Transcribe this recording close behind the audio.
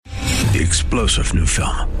the explosive new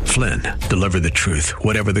film, Flynn, deliver the truth,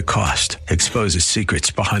 whatever the cost, exposes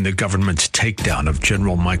secrets behind the government's takedown of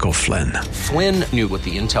General Michael Flynn. Flynn knew what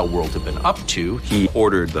the intel world had been up to. He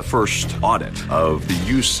ordered the first audit of the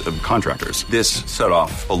use of contractors. This set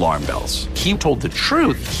off alarm bells. He told the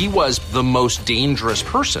truth. He was the most dangerous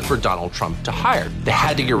person for Donald Trump to hire. They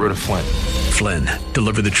had to get rid of Flynn. Flynn,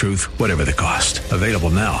 deliver the truth, whatever the cost. Available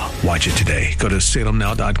now. Watch it today. Go to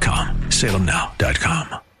salemnow.com.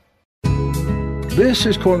 salemnow.com. This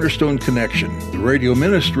is Cornerstone Connection, the radio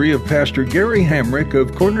ministry of Pastor Gary Hamrick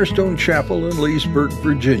of Cornerstone Chapel in Leesburg,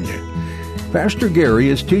 Virginia. Pastor Gary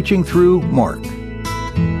is teaching through Mark. Real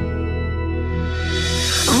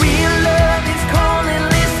love is calling,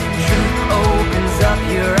 listen, truth opens up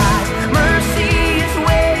your eyes. Mercy is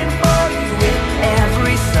waiting for you with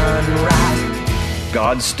every sunrise.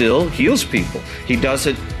 God still heals people. He does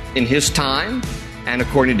it in His time and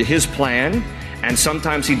according to His plan. And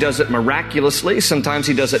sometimes He does it miraculously, sometimes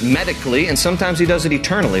He does it medically, and sometimes He does it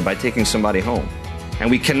eternally by taking somebody home. And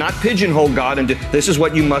we cannot pigeonhole God into, this is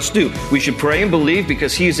what you must do. We should pray and believe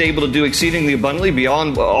because He is able to do exceedingly abundantly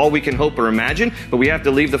beyond all we can hope or imagine, but we have to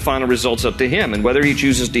leave the final results up to Him. And whether He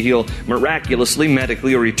chooses to heal miraculously,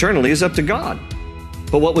 medically, or eternally is up to God.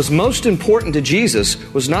 But what was most important to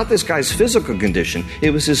Jesus was not this guy's physical condition, it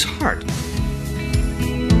was his heart.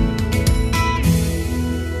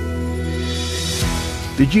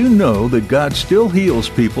 Did you know that God still heals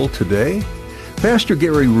people today? Pastor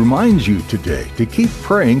Gary reminds you today to keep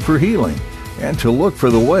praying for healing and to look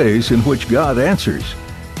for the ways in which God answers.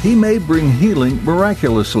 He may bring healing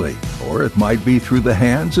miraculously, or it might be through the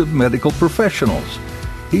hands of medical professionals.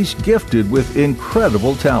 He's gifted with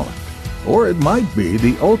incredible talent. Or it might be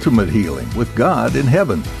the ultimate healing with God in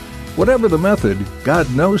heaven. Whatever the method,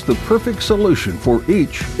 God knows the perfect solution for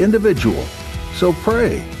each individual. So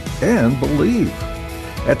pray and believe.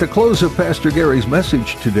 At the close of Pastor Gary's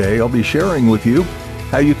message today, I'll be sharing with you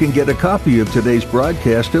how you can get a copy of today's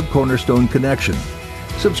broadcast of Cornerstone Connection.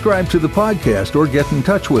 Subscribe to the podcast or get in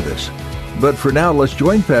touch with us. But for now, let's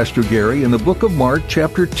join Pastor Gary in the book of Mark,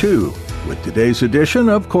 chapter 2, with today's edition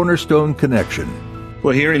of Cornerstone Connection.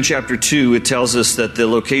 Well, here in chapter 2, it tells us that the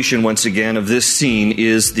location, once again, of this scene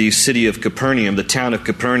is the city of Capernaum, the town of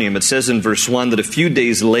Capernaum. It says in verse 1 that a few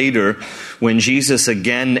days later, when Jesus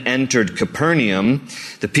again entered Capernaum,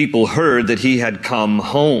 the people heard that He had come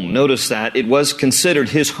home. Notice that it was considered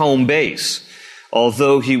His home base.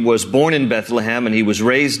 Although He was born in Bethlehem and He was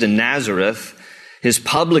raised in Nazareth, His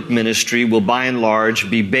public ministry will by and large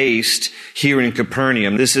be based here in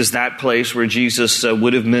Capernaum. This is that place where Jesus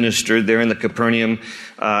would have ministered there in the Capernaum,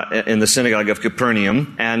 in the synagogue of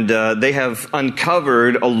Capernaum. And they have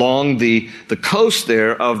uncovered along the coast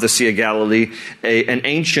there of the Sea of Galilee an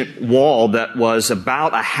ancient wall that was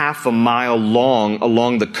about a half a mile long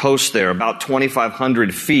along the coast there, about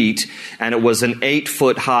 2,500 feet. And it was an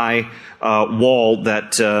 8-foot high wall,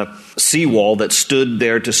 seawall that stood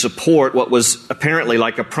there to support what was apparently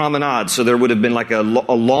like a promenade. So there would have been like a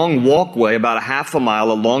long walkway about a half a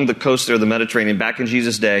mile along the coast there of the Mediterranean back in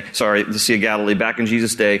Jesus' day, the Sea of Galilee back in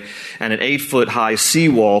Jesus' day, and an 8-foot high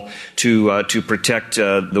seawall to protect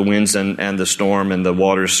the winds and the storm and the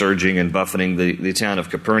waters surging and buffeting the town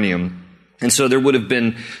of Capernaum. And so there would have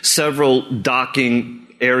been several docking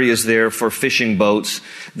areas there for fishing boats.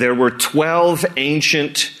 There were 12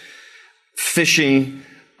 ancient fishing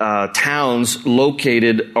towns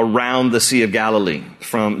located around the Sea of Galilee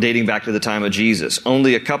from dating back to the time of Jesus.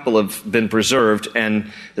 Only a couple have been preserved,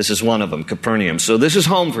 and this is one of them, Capernaum. So this is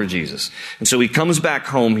home for Jesus. And so He comes back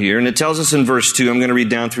home here, and it tells us in verse 2, I'm going to read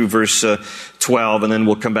down through verse 12, and then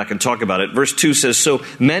we'll come back and talk about it. Verse 2 says, so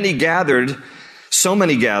many gathered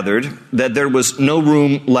that there was no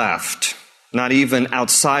room left, not even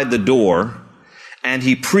outside the door, and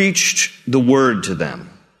He preached the word to them.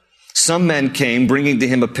 Some men came, bringing to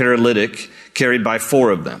Him a paralytic, carried by 4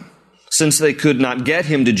 of them. Since they could not get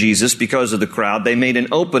him to Jesus because of the crowd, they made an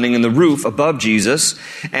opening in the roof above Jesus,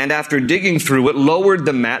 and after digging through it, lowered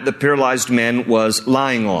the mat the paralyzed man was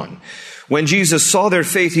lying on. When Jesus saw their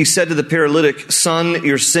faith, He said to the paralytic, "Son,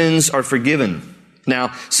 your sins are forgiven."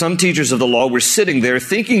 Now, some teachers of the law were sitting there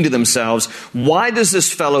thinking to themselves, "Why does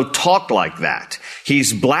this fellow talk like that?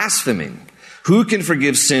 He's blaspheming. Who can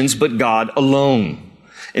forgive sins but God alone?"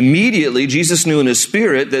 Immediately, Jesus knew in His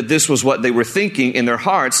spirit that this was what they were thinking in their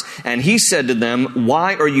hearts, and He said to them,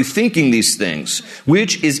 "Why are you thinking these things?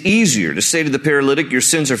 Which is easier, to say to the paralytic, 'Your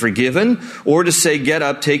sins are forgiven,' or to say, 'Get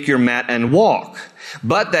up, take your mat and walk'?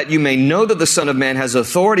 But that you may know that the Son of Man has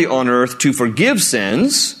authority on earth to forgive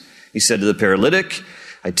sins," He said to the paralytic,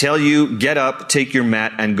 "I tell you, get up, take your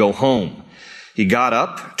mat and go home." He got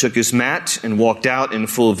up, took his mat, and walked out in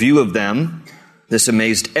full view of them. This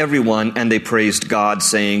amazed everyone, and they praised God,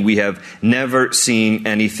 saying, "We have never seen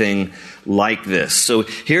anything like this." So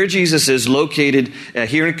here Jesus is located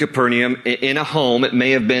here in Capernaum in a home. It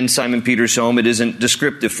may have been Simon Peter's home. It isn't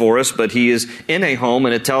descriptive for us, but he is in a home,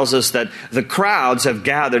 and it tells us that the crowds have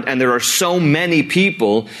gathered, and there are so many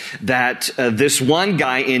people that this one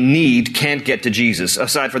guy in need can't get to Jesus.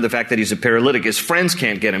 Aside from the fact that he's a paralytic, his friends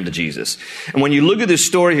can't get him to Jesus. And when you look at this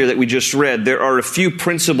story here that we just read, there are a few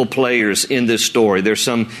principal players in this story. There's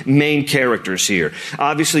some main characters here.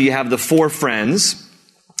 Obviously, you have the four friends.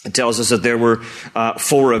 It tells us that there were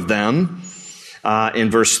four of them in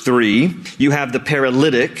verse 3. You have the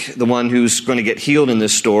paralytic, the one who's going to get healed in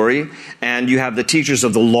this story. And you have the teachers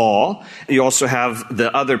of the law. You also have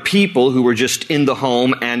the other people who were just in the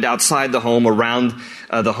home and outside the home, around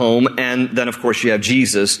the home. And then, of course, you have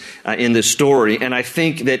Jesus in this story. And I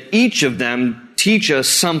think that each of them teach us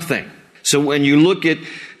something. So when you look at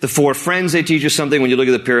the four friends, they teach us something. When you look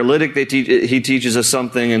at the paralytic, he teaches us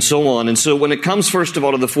something, and so on. And so when it comes, first of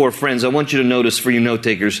all, to the four friends, I want you to notice, for you note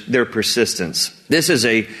takers, their persistence. This is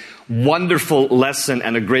a wonderful lesson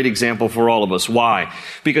and a great example for all of us. Why?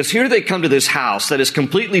 Because here they come to this house that is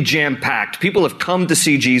completely jam-packed. People have come to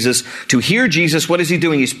see Jesus, to hear Jesus. What is he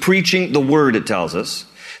doing? He's preaching the word, it tells us.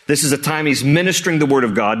 This is a time he's ministering the word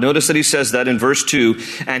of God. Notice that he says that in verse 2,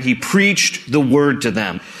 and he preached the word to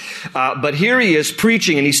them. But here he is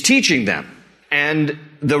preaching and he's teaching them. And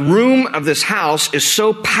the room of this house is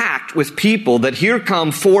so packed with people that here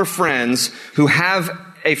come four friends who have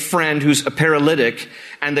a friend who's a paralytic,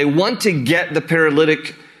 and they want to get the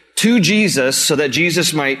paralytic to Jesus so that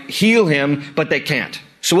Jesus might heal him, but they can't.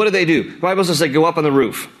 So what do? The Bible says they go up on the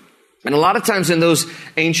roof. And a lot of times in those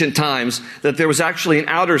ancient times, that there was actually an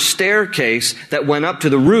outer staircase that went up to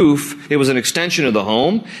the roof. It was an extension of the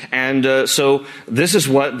home. And so this is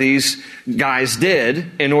what these guys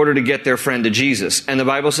did in order to get their friend to Jesus. And the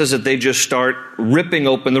Bible says that they just start ripping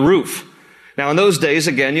open the roof. Now, in those days,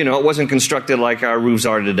 again, it wasn't constructed like our roofs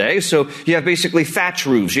are today. So you have basically thatch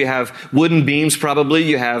roofs. You have wooden beams, probably.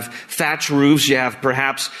 You have thatch roofs. You have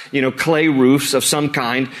perhaps, clay roofs of some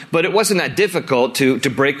kind. But it wasn't that difficult to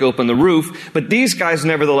break open the roof. But these guys,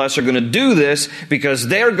 nevertheless, are going to do this because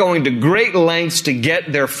they're going to great lengths to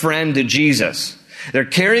get their friend to Jesus. They're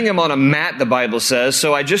carrying him on a mat, the Bible says.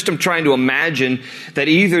 So I just am trying to imagine that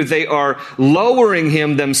either they are lowering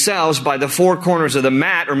him themselves by the four corners of the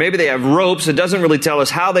mat, or maybe they have ropes. It doesn't really tell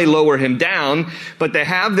us how they lower him down, but they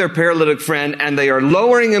have their paralytic friend and they are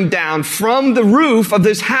lowering him down from the roof of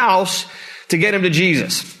this house to get him to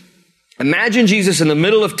Jesus. Imagine Jesus in the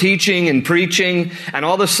middle of teaching and preaching, and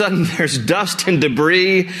all of a sudden there's dust and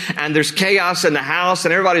debris, and there's chaos in the house,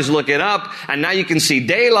 and everybody's looking up, and now you can see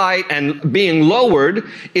daylight, and being lowered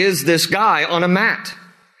is this guy on a mat.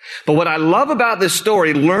 But what I love about this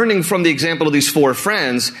story, learning from the example of these four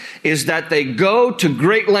friends, is that they go to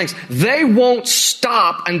great lengths. They won't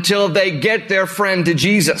stop until they get their friend to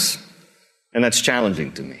Jesus. And that's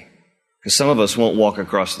challenging to me, because some of us won't walk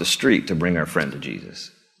across the street to bring our friend to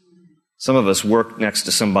Jesus. Some of us work next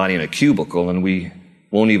to somebody in a cubicle, and we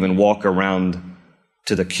won't even walk around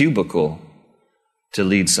to the cubicle to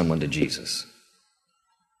lead someone to Jesus.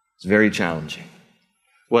 It's very challenging.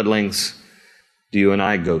 What lengths do you and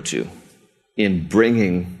I go to in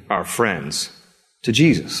bringing our friends to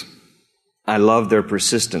Jesus? I love their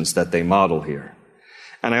persistence that they model here.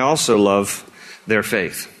 And I also love their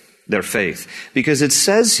faith. Because it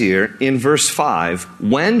says here in verse 5,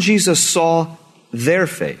 when Jesus saw their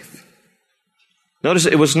faith. Notice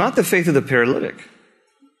it was not the faith of the paralytic.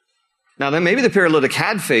 Now, then maybe the paralytic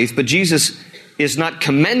had faith, but Jesus is not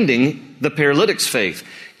commending the paralytic's faith.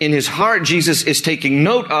 In his heart, Jesus is taking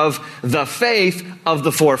note of the faith of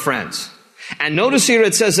the four friends. And notice here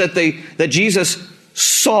it says that Jesus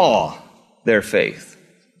saw their faith.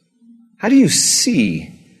 How do you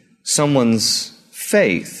see someone's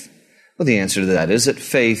faith? Well, the answer to that is that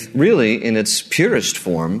faith, really, in its purest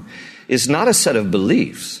form, is not a set of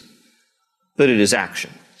beliefs, but it is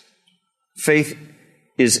action. Faith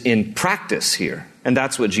is in practice here, and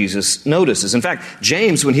that's what Jesus notices. In fact,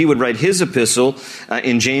 James, when he would write his epistle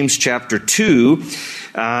in James chapter 2,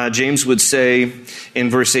 James would say in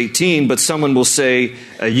verse 18, but someone will say,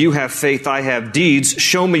 you have faith, I have deeds.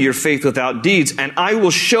 Show me your faith without deeds, and I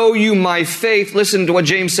will show you my faith. Listen to what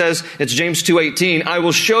James says. It's James 2:18. I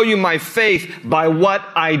will show you my faith by what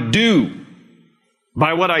I do.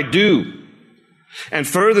 By what I do. And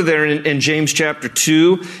further there in James chapter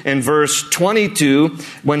 2 and verse 22,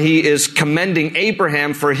 when he is commending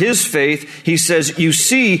Abraham for his faith, he says, you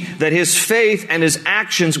see that his faith and his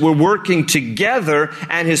actions were working together,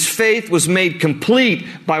 and his faith was made complete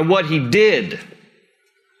by what he did.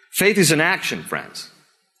 Faith is an action, friends.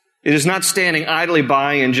 It is not standing idly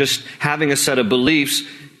by and just having a set of beliefs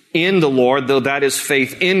in the Lord, though that is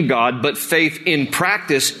faith in God, but faith in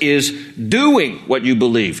practice is doing what you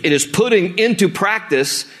believe. It is putting into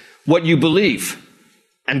practice what you believe.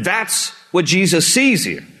 And that's what Jesus sees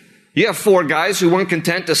here. You have 4 guys who weren't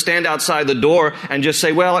content to stand outside the door and just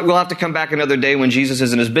say, well, we'll have to come back another day when Jesus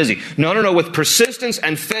isn't as busy. No. With persistence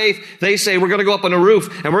and faith, they say, we're going to go up on the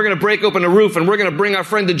roof, and we're going to break open the roof, and we're going to bring our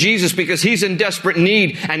friend to Jesus because he's in desperate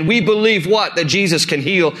need. And we believe what? That Jesus can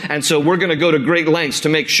heal. And so we're going to go to great lengths to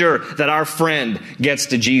make sure that our friend gets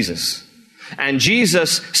to Jesus. And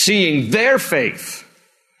Jesus, seeing their faith,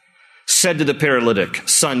 said to the paralytic,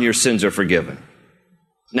 son, your sins are forgiven.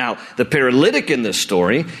 Now, the paralytic in this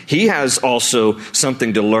story, he has also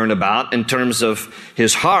something to learn about in terms of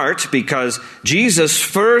his heart, because Jesus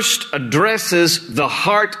first addresses the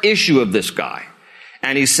heart issue of this guy.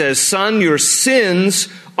 And he says, son, your sins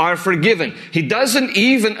are forgiven. He doesn't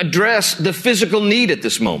even address the physical need at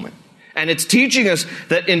this moment. And it's teaching us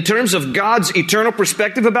that in terms of God's eternal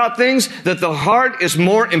perspective about things, that the heart is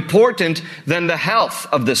more important than the health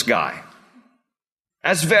of this guy.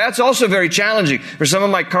 That's also very challenging for some of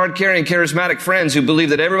my card-carrying charismatic friends who believe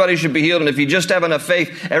that everybody should be healed, and if you just have enough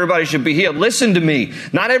faith, everybody should be healed. Listen to me.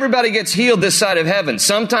 Not everybody gets healed this side of heaven.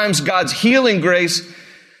 Sometimes God's healing grace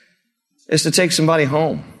is to take somebody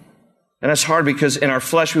home. And that's hard because in our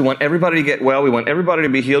flesh, we want everybody to get well. We want everybody to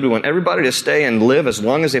be healed. We want everybody to stay and live as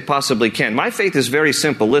long as they possibly can. My faith is very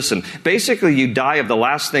simple. Listen, basically you die of the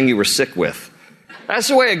last thing you were sick with. That's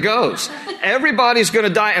the way it goes. Everybody's going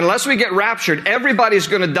to die. Unless we get raptured, everybody's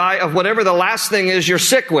going to die of whatever the last thing is you're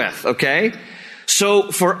sick with, okay? So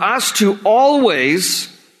for us to always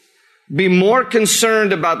be more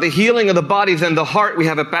concerned about the healing of the body than the heart, we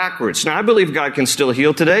have it backwards. Now, I believe God can still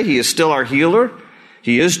heal today. He is still our healer.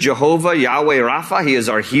 He is Jehovah, Yahweh, Rapha. He is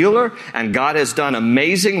our healer. And God has done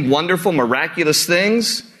amazing, wonderful, miraculous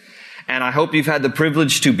things. And I hope you've had the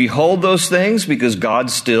privilege to behold those things, because God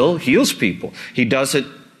still heals people. He does it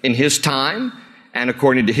in His time and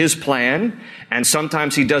according to His plan. And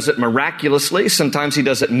sometimes He does it miraculously. Sometimes He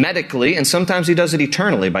does it medically. And sometimes He does it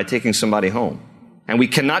eternally by taking somebody home. And we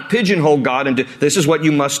cannot pigeonhole God into, this is what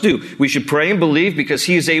you must do. We should pray and believe because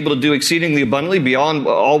He is able to do exceedingly abundantly beyond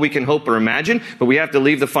all we can hope or imagine. But we have to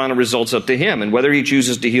leave the final results up to Him. And whether He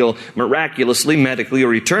chooses to heal miraculously, medically,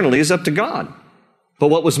 or eternally is up to God. But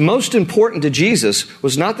what was most important to Jesus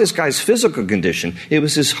was not this guy's physical condition. It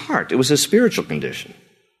was his heart. It was his spiritual condition.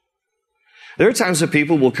 There are times that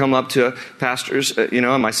people will come up to pastors,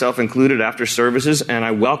 and myself included, after services, and I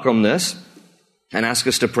welcome this, and ask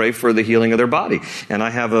us to pray for the healing of their body. And I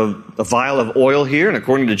have a vial of oil here, and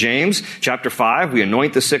according to James chapter 5, we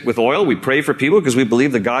anoint the sick with oil. We pray for people because we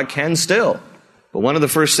believe that God can still. But one of the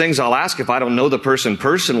first things I'll ask if I don't know the person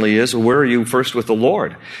personally is, where are you first with the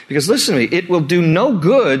Lord? Because listen to me, it will do no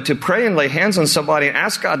good to pray and lay hands on somebody and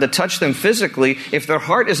ask God to touch them physically. If their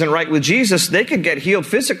heart isn't right with Jesus, they could get healed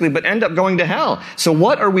physically but end up going to hell. So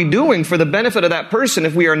what are we doing for the benefit of that person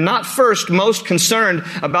if we are not first most concerned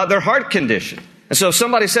about their heart condition? And so if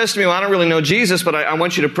somebody says to me, well, I don't really know Jesus, but I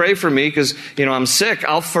want you to pray for me because, I'm sick,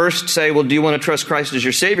 I'll first say, well, do you want to trust Christ as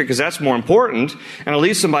your Savior? Because that's more important. And I'll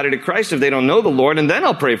lead somebody to Christ if they don't know the Lord, and then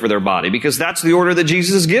I'll pray for their body, because that's the order that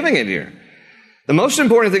Jesus is giving it here. The most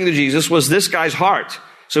important thing to Jesus was this guy's heart.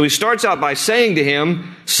 So he starts out by saying to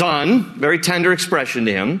him, son, very tender expression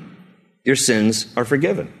to him, your sins are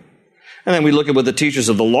forgiven. And then we look at what the teachers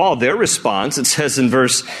of the law, their response. It says in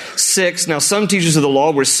verse 6, now some teachers of the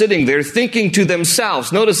law were sitting there thinking to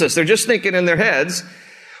themselves. Notice this, they're just thinking in their heads,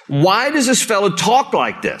 why does this fellow talk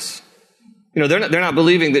like this? They're not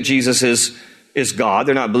believing that Jesus is God.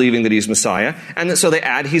 They're not believing that He's Messiah. And so they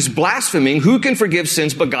add, He's blaspheming. Who can forgive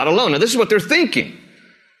sins but God alone? Now this is what they're thinking.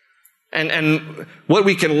 And what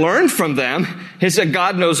we can learn from them is that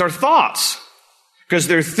God knows our thoughts. Because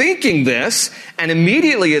they're thinking this, and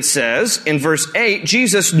immediately it says in verse 8,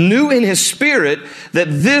 Jesus knew in His spirit that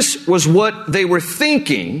this was what they were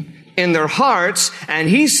thinking in their hearts, and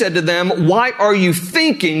He said to them, why are you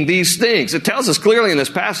thinking these things? It tells us clearly in this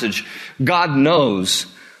passage, God knows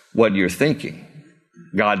what you're thinking.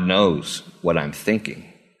 God knows what I'm thinking.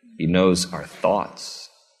 He knows our thoughts.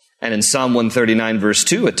 And in Psalm 139 verse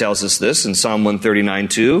 2, it tells us this. In Psalm 139,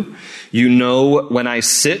 2, you know when I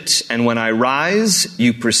sit and when I rise,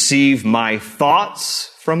 you perceive my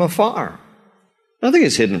thoughts from afar. Nothing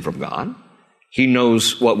is hidden from God. He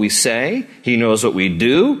knows what we say. He knows what we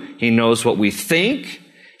do. He knows what we think.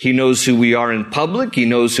 He knows who we are in public. He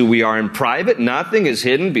knows who we are in private. Nothing is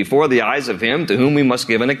hidden before the eyes of Him to whom we must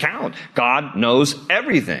give an account. God knows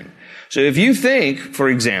everything. So if you think, for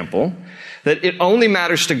example, that it only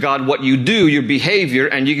matters to God what you do, your behavior,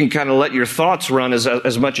 and you can kind of let your thoughts run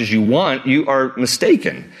as much as you want, you are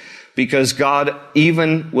mistaken. Because God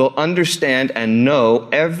even will understand and know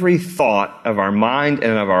every thought of our mind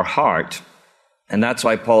and of our heart. And that's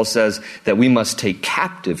why Paul says that we must take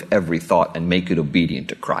captive every thought and make it obedient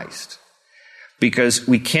to Christ. Because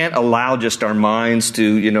we can't allow just our minds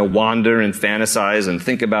to, wander and fantasize and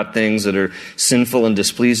think about things that are sinful and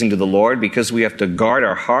displeasing to the Lord, because we have to guard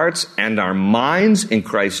our hearts and our minds in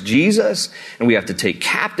Christ Jesus. And we have to take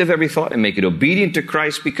captive every thought and make it obedient to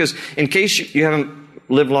Christ. Because in case you haven't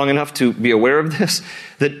lived long enough to be aware of this,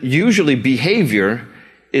 that usually behavior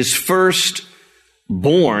is first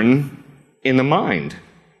born in the mind,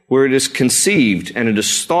 where it is conceived and it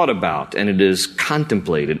is thought about and it is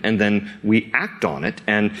contemplated, and then we act on it.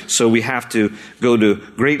 And so we have to go to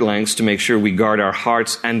great lengths to make sure we guard our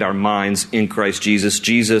hearts and our minds in Christ Jesus.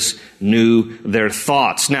 Jesus knew their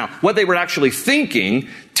thoughts. Now, what they were actually thinking,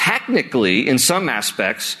 technically, in some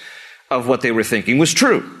aspects of what they were thinking was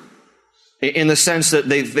true. In the sense that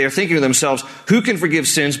they're thinking to themselves, who can forgive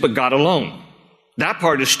sins but God alone? That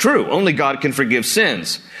part is true. Only God can forgive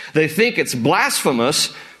sins. They think it's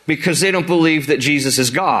blasphemous because they don't believe that Jesus is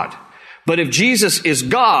God. But if Jesus is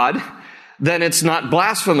God, then it's not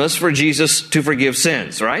blasphemous for Jesus to forgive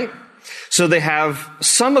sins, right? So they have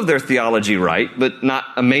some of their theology right, but not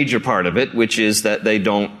a major part of it, which is that they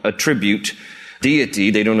don't attribute deity,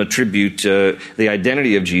 they don't attribute the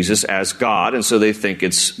identity of Jesus as God, and so they think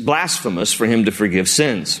it's blasphemous for Him to forgive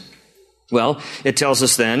sins. Well, it tells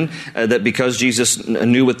us then that because Jesus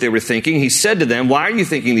knew what they were thinking, He said to them, why are you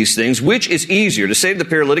thinking these things? Which is easier, to say to the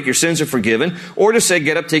paralytic, your sins are forgiven, or to say,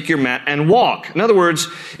 get up, take your mat, and walk? In other words,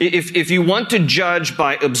 if you want to judge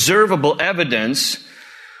by observable evidence,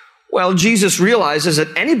 well, Jesus realizes that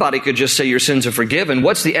anybody could just say your sins are forgiven.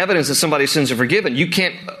 What's the evidence that somebody's sins are forgiven? You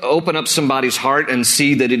can't open up somebody's heart and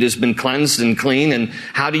see that it has been cleansed and clean. And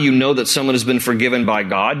how do you know that someone has been forgiven by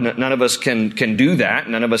God? None of us can do that.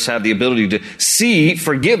 None of us have the ability to see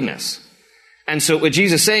forgiveness. And so what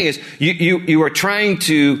Jesus is saying is, you are trying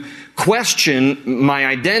to question my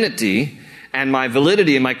identity and my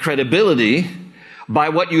validity and my credibility by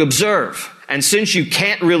what you observe. And since you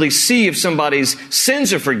can't really see if somebody's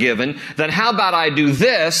sins are forgiven, then how about I do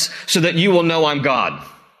this so that you will know I'm God?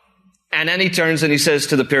 And then He turns and He says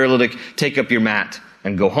to the paralytic, take up your mat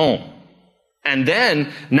and go home. And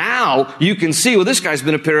then now you can see, well, this guy's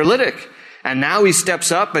been a paralytic. And now he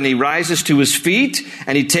steps up and he rises to his feet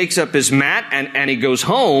and he takes up his mat and he goes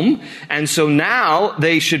home. And so now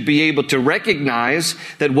they should be able to recognize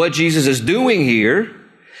that what Jesus is doing here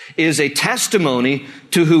is a testimony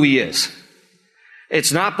to who He is.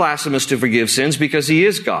 It's not blasphemous to forgive sins because He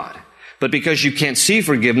is God. But because you can't see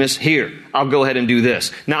forgiveness, here, I'll go ahead and do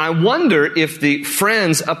this. Now, I wonder if the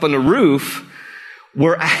friends up on the roof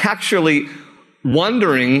were actually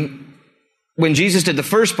wondering, when Jesus did the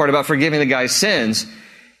first part about forgiving the guy's sins,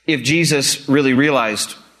 if Jesus really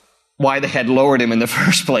realized why they had lowered Him in the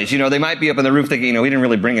first place. They might be up on the roof thinking, we didn't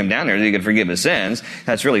really bring Him down there so He could forgive his sins.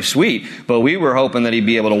 That's really sweet. But we were hoping that He'd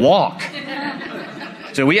be able to walk.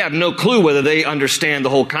 So we have no clue whether they understand the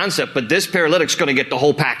whole concept, but this paralytic's going to get the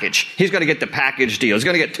whole package. He's going to get the package deal. He's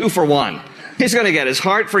going to get 2 for 1. He's going to get his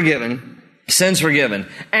heart forgiven, sins forgiven,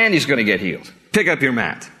 and he's going to get healed. Pick up your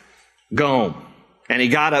mat. Go home. And he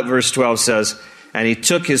got up, verse 12 says, and he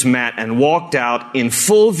took his mat and walked out in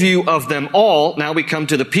full view of them all. Now we come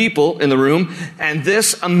to the people in the room, and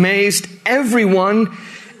this amazed everyone.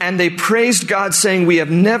 And they praised God, saying, we have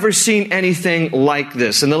never seen anything like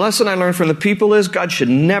this. And the lesson I learned from the people is God should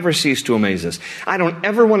never cease to amaze us. I don't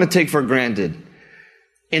ever want to take for granted,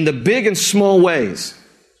 in the big and small ways,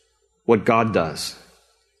 what God does.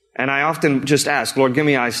 And I often just ask, Lord, give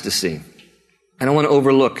me eyes to see. I don't want to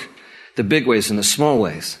overlook the big ways and the small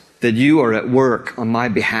ways that you are at work on my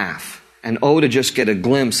behalf. And to just get a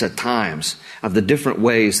glimpse at times of the different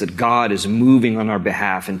ways that God is moving on our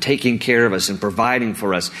behalf and taking care of us and providing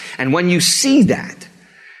for us. And when you see that,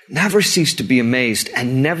 never cease to be amazed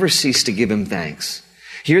and never cease to give Him thanks.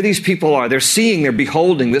 Here these people are. They're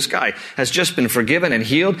beholding. This guy has just been forgiven and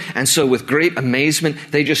healed. And so with great amazement,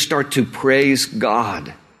 they just start to praise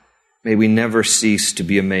God. May we never cease to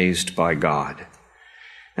be amazed by God.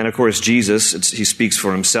 And of course, Jesus, He speaks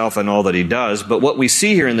for Himself and all that He does. But what we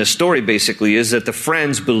see here in this story basically is that the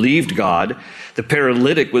friends believed God. The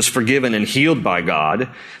paralytic was forgiven and healed by God.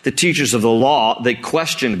 The teachers of the law, they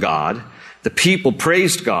questioned God. The people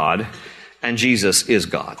praised God, and Jesus is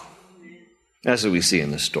God. That's what we see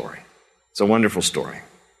in this story. It's a wonderful story.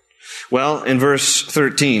 Well, in verse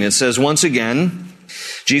 13, it says, once again,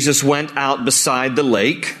 Jesus went out beside the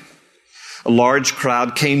lake. A large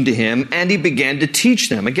crowd came to him, and he began to teach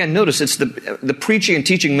them. Again, notice it's the preaching and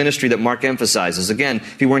teaching ministry that Mark emphasizes. Again,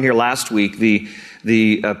 if you weren't here last week, the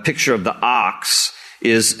picture of the ox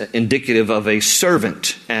is indicative of a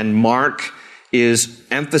servant, and Mark is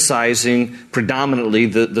emphasizing predominantly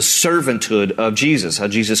the servanthood of Jesus, how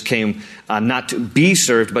Jesus came not to be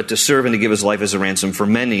served, but to serve and to give his life as a ransom for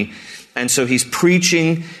many. And so he's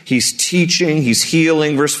preaching, he's teaching, he's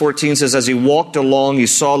healing. Verse 14 says, as he walked along, he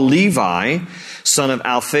saw Levi, son of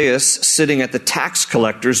Alphaeus, sitting at the tax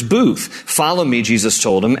collector's booth. Follow me, Jesus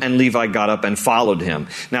told him, and Levi got up and followed him.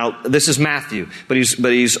 Now, this is Matthew, but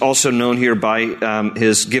he's also known here by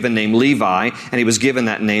his given name Levi, and he was given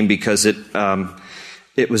that name because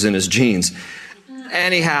it was in his genes.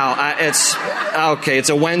 Anyhow, it's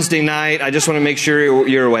a Wednesday night. I just want to make sure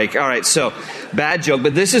you're awake. All right, so bad joke,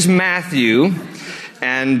 but this is Matthew,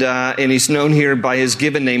 and he's known here by his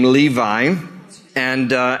given name Levi,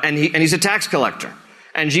 and he's a tax collector.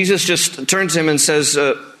 And Jesus just turns to him and says,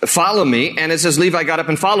 follow me. And it says Levi got up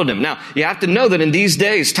and followed him. Now, you have to know that in these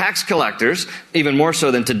days, tax collectors, even more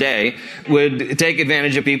so than today, would take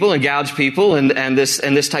advantage of people and gouge people and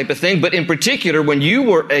this type of thing. But in particular, when you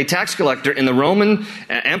were a tax collector in the Roman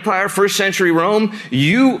Empire, first century Rome,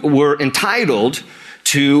 you were entitled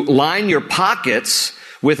to line your pockets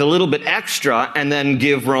with a little bit extra and then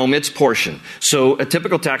give Rome its portion. So a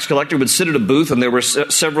typical tax collector would sit at a booth, and there were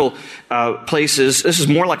several places. This is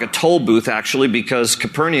more like a toll booth, actually, because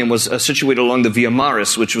Capernaum was situated along the Via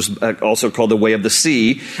Maris, which was also called the Way of the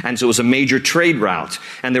Sea, and so it was a major trade route.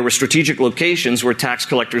 And there were strategic locations where tax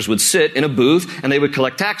collectors would sit in a booth, and they would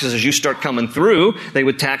collect taxes. As you start coming through, they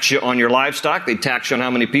would tax you on your livestock, they'd tax you on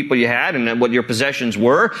how many people you had and what your possessions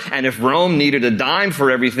were, and if Rome needed a dime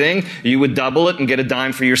for everything, you would double it and get a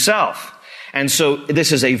dime for yourself. And so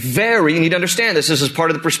this is you need to understand this is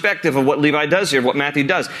part of the perspective of what Levi does here, what Matthew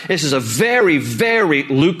does. This is a very, very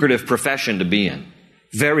lucrative profession to be in.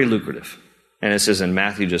 Very lucrative. And it says, and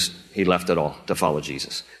Matthew he left it all to follow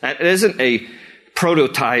Jesus. And it isn't a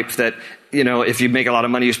prototype that, if you make a lot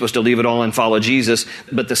of money, you're supposed to leave it all and follow Jesus.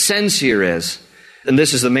 But the sense here is, and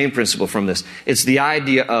this is the main principle from this, it's the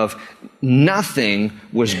idea of nothing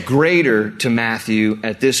was greater to Matthew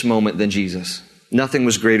at this moment than Jesus. Nothing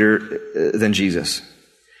was greater than Jesus.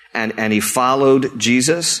 And he followed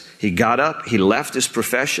Jesus. He got up, he left his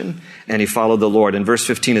profession, and he followed the Lord. In verse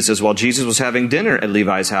 15 it says, while Jesus was having dinner at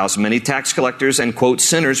Levi's house, many tax collectors and, quote,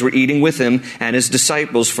 sinners were eating with him and his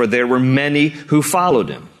disciples, for there were many who followed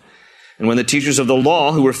him. And when the teachers of the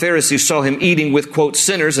law, who were Pharisees, saw him eating with, quote,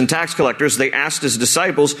 sinners and tax collectors, they asked his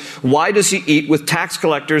disciples, why does he eat with tax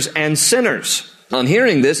collectors and sinners? On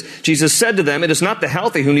hearing this, Jesus said to them, it is not the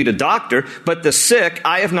healthy who need a doctor, but the sick.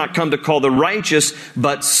 I have not come to call the righteous,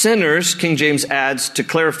 but sinners. King James adds, to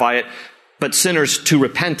clarify it, but sinners to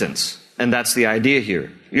repentance. And that's the idea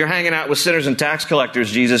here. You're hanging out with sinners and tax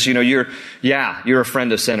collectors, Jesus. You're a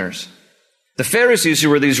friend of sinners. The Pharisees, who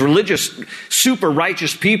were these religious, super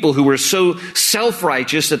righteous people who were so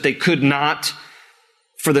self-righteous that they could not,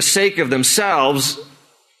 for the sake of themselves,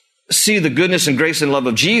 see the goodness and grace and love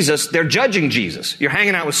of Jesus, they're judging Jesus. You're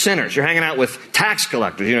hanging out with sinners. You're hanging out with tax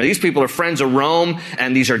collectors. These people are friends of Rome,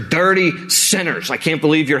 and these are dirty sinners. I can't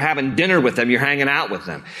believe you're having dinner with them. You're hanging out with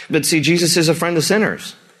them. But see, Jesus is a friend of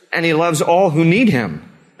sinners, and he loves all who need him.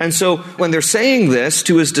 And so when they're saying this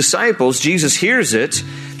to his disciples, Jesus hears it,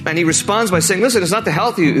 and he responds by saying, listen, it's not the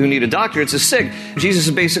healthy who need a doctor, it's the sick. Jesus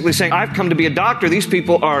is basically saying, I've come to be a doctor. These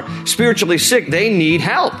people are spiritually sick. They need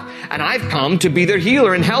help. And I've come to be their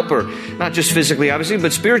healer and helper. Not just physically, obviously,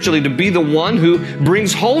 but spiritually, to be the one who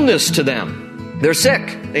brings wholeness to them. They're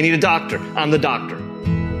sick. They need a doctor. I'm the doctor. Open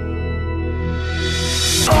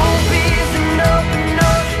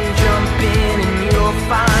ocean, jump in and you'll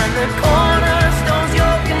find the cornerstone's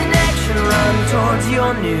your connection. Run towards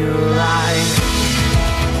your new life.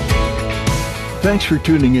 Thanks for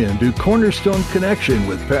tuning in to Cornerstone Connection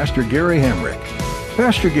with Pastor Gary Hamrick.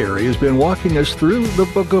 Pastor Gary has been walking us through the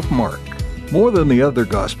book of Mark. More than the other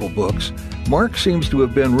gospel books, Mark seems to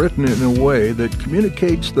have been written in a way that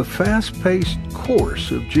communicates the fast-paced course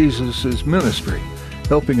of Jesus' ministry,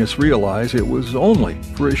 helping us realize it was only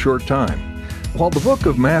for a short time. While the book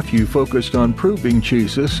of Matthew focused on proving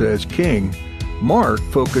Jesus as king, Mark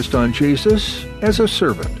focused on Jesus as a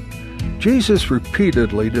servant. Jesus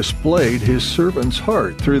repeatedly displayed his servant's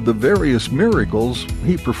heart through the various miracles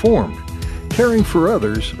he performed, caring for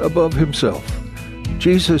others above himself.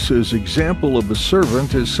 Jesus' example of a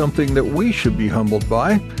servant is something that we should be humbled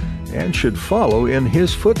by and should follow in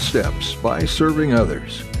his footsteps by serving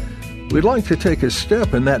others. We'd like to take a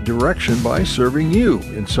step in that direction by serving you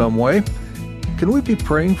in some way. Can we be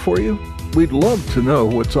praying for you? We'd love to know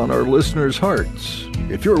what's on our listeners' hearts.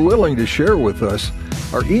 If you're willing to share with us,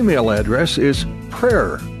 our email address is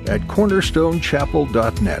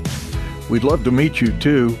prayer@cornerstonechapel.net. We'd love to meet you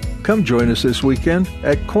too. Come join us this weekend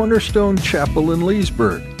at Cornerstone Chapel in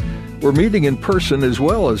Leesburg. We're meeting in person as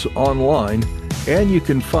well as online, and you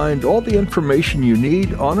can find all the information you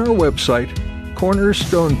need on our website,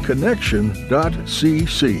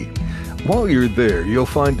 cornerstoneconnection.cc. While you're there, you'll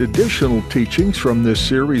find additional teachings from this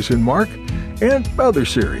series in Mark and other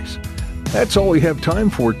series. That's all we have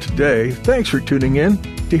time for today. Thanks for tuning in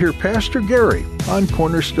to hear Pastor Gary on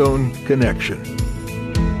Cornerstone Connection.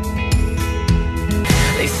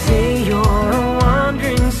 They say you're a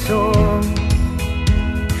wandering soul,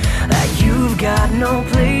 that you've got no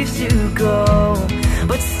place to go,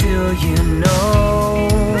 but still you know